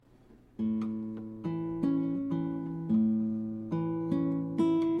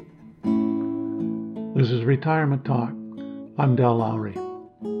This is Retirement Talk. I'm Del Lowry.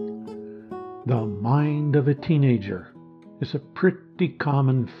 The mind of a teenager is a pretty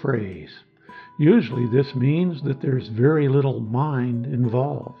common phrase. Usually this means that there's very little mind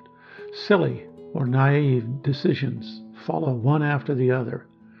involved. Silly or naive decisions follow one after the other.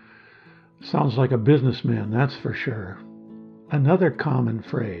 Sounds like a businessman, that's for sure. Another common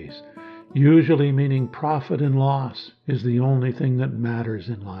phrase, usually meaning profit and loss, is the only thing that matters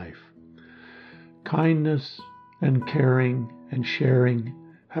in life. Kindness and caring and sharing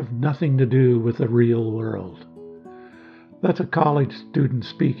have nothing to do with the real world. That's a college student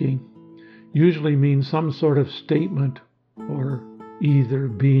speaking. Usually means some sort of statement, or either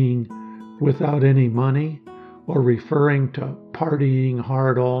being without any money or referring to partying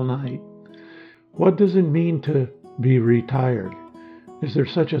hard all night. What does it mean to be retired? Is there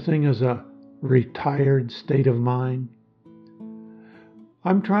such a thing as a retired state of mind?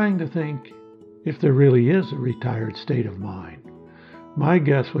 I'm trying to think if there really is a retired state of mind. My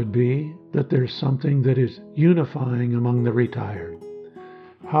guess would be that there's something that is unifying among the retired.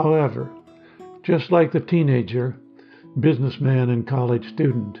 However, just like the teenager, businessman, and college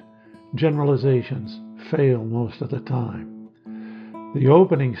student, generalizations fail most of the time. The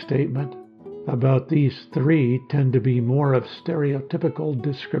opening statement about these three tend to be more of stereotypical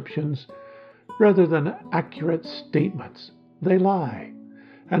descriptions rather than accurate statements. They lie,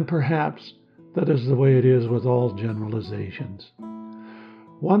 and perhaps that is the way it is with all generalizations.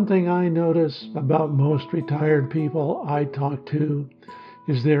 One thing I notice about most retired people I talk to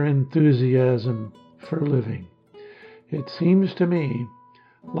is their enthusiasm for living. It seems to me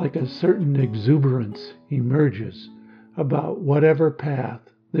like a certain exuberance emerges about whatever path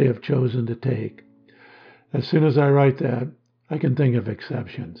they have chosen to take. As soon as I write that, I can think of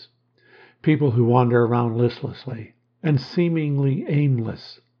exceptions. People who wander around listlessly and seemingly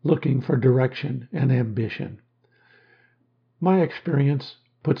aimless, looking for direction and ambition. My experience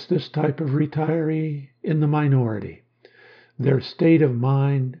puts this type of retiree in the minority. Their state of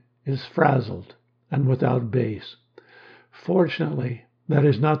mind is frazzled and without base. Fortunately, that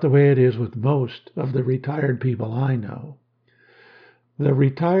is not the way it is with most of the retired people I know. The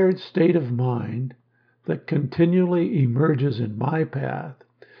retired state of mind that continually emerges in my path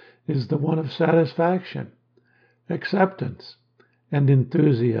is the one of satisfaction, acceptance, and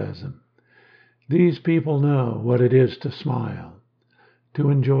enthusiasm. These people know what it is to smile, to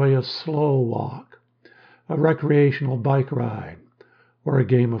enjoy a slow walk, a recreational bike ride, or a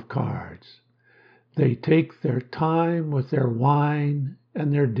game of cards. They take their time with their wine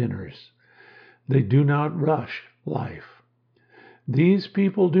and their dinners. They do not rush life. These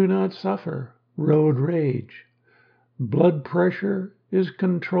people do not suffer road rage. Blood pressure is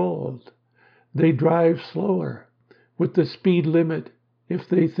controlled. They drive slower, with the speed limit if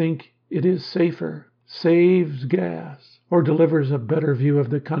they think it is safer, saves gas, or delivers a better view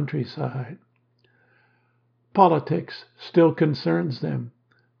of the countryside. Politics still concerns them,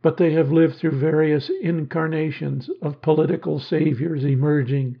 but they have lived through various incarnations of political saviors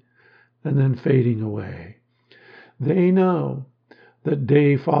emerging and then fading away. They know that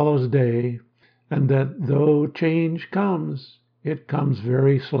day follows day, and that though change comes, it comes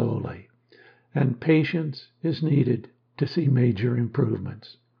very slowly, and patience is needed to see major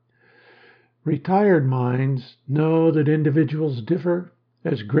improvements. Retired minds know that individuals differ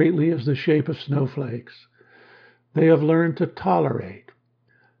as greatly as the shape of snowflakes. They have learned to tolerate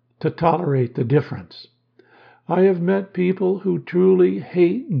the difference. I have met people who truly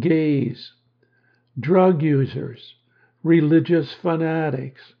hate gays, drug users, religious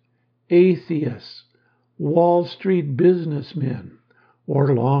fanatics, atheists, Wall Street businessmen,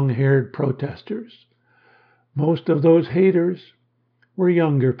 or long-haired protesters. Most of those haters were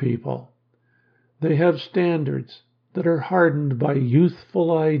younger people. They have standards that are hardened by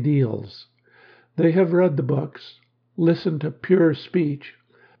youthful ideals. They have read the books, listened to pure speech,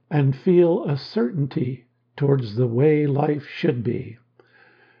 and feel a certainty towards the way life should be.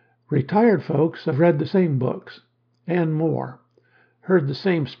 Retired folks have read the same books, and more, heard the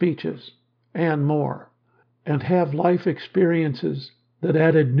same speeches, and more, and have life experiences that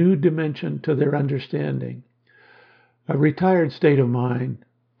added new dimension to their understanding. A retired state of mind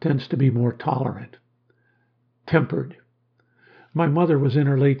tends to be more tolerant, tempered. My mother was in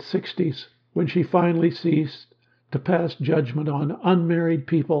her late 60s when she finally ceased to pass judgment on unmarried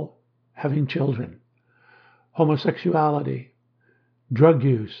people having children, homosexuality, drug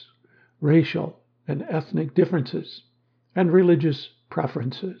use, racial and ethnic differences, and religious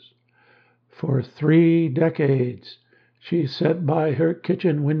preferences. For 3 decades, she sat by her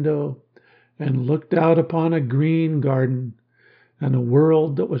kitchen window and looked out upon a green garden and a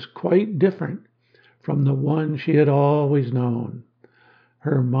world that was quite different from the one she had always known.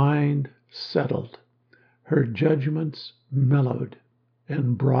 Her mind settled, her judgments mellowed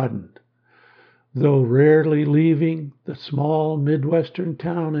and broadened. Though rarely leaving the small Midwestern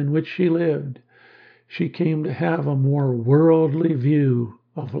town in which she lived, she came to have a more worldly view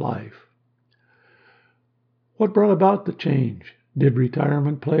of life. What brought about the change? Did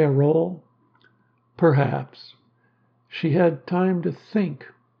retirement play a role? Perhaps. She had time to think.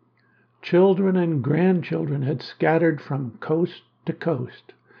 Children and grandchildren had scattered from coast to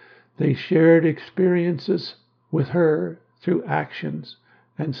coast. They shared experiences with her through actions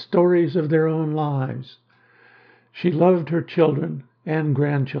and stories of their own lives. She loved her children and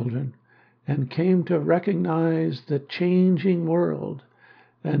grandchildren and came to recognize the changing world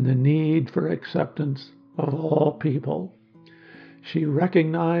and the need for acceptance of all people. She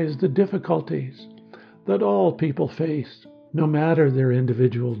recognized the difficulties that all people face, no matter their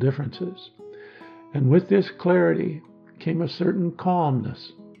individual differences. And with this clarity came a certain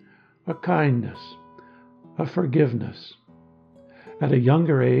calmness, a kindness, a forgiveness. At a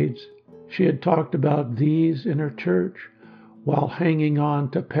younger age, she had talked about these in her church while hanging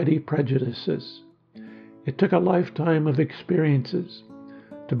on to petty prejudices. It took a lifetime of experiences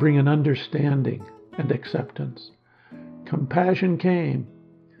to bring an understanding and acceptance. Compassion came,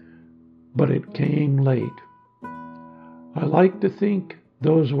 but it came late. I like to think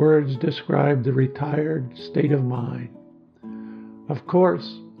those words describe the retired state of mind. Of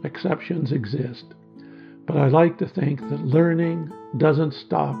course, exceptions exist, but I like to think that learning doesn't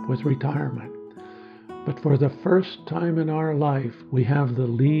stop with retirement. But for the first time in our life, we have the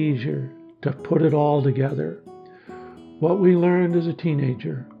leisure to put it all together. What we learned as a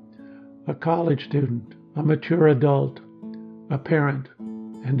teenager, a college student, a mature adult, a parent,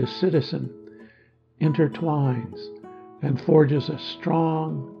 and a citizen intertwines and forges a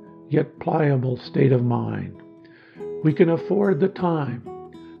strong yet pliable state of mind. We can afford the time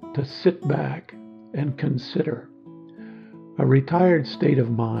to sit back and consider. A retired state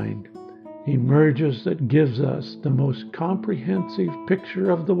of mind emerges that gives us the most comprehensive picture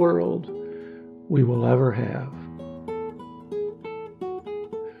of the world we will ever have.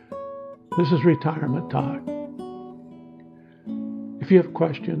 This is Retirement Talk. If you have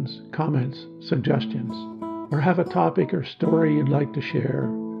questions, comments, suggestions, or have a topic or story you'd like to share,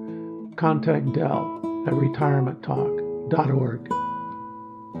 contact Del at retirementtalk.org.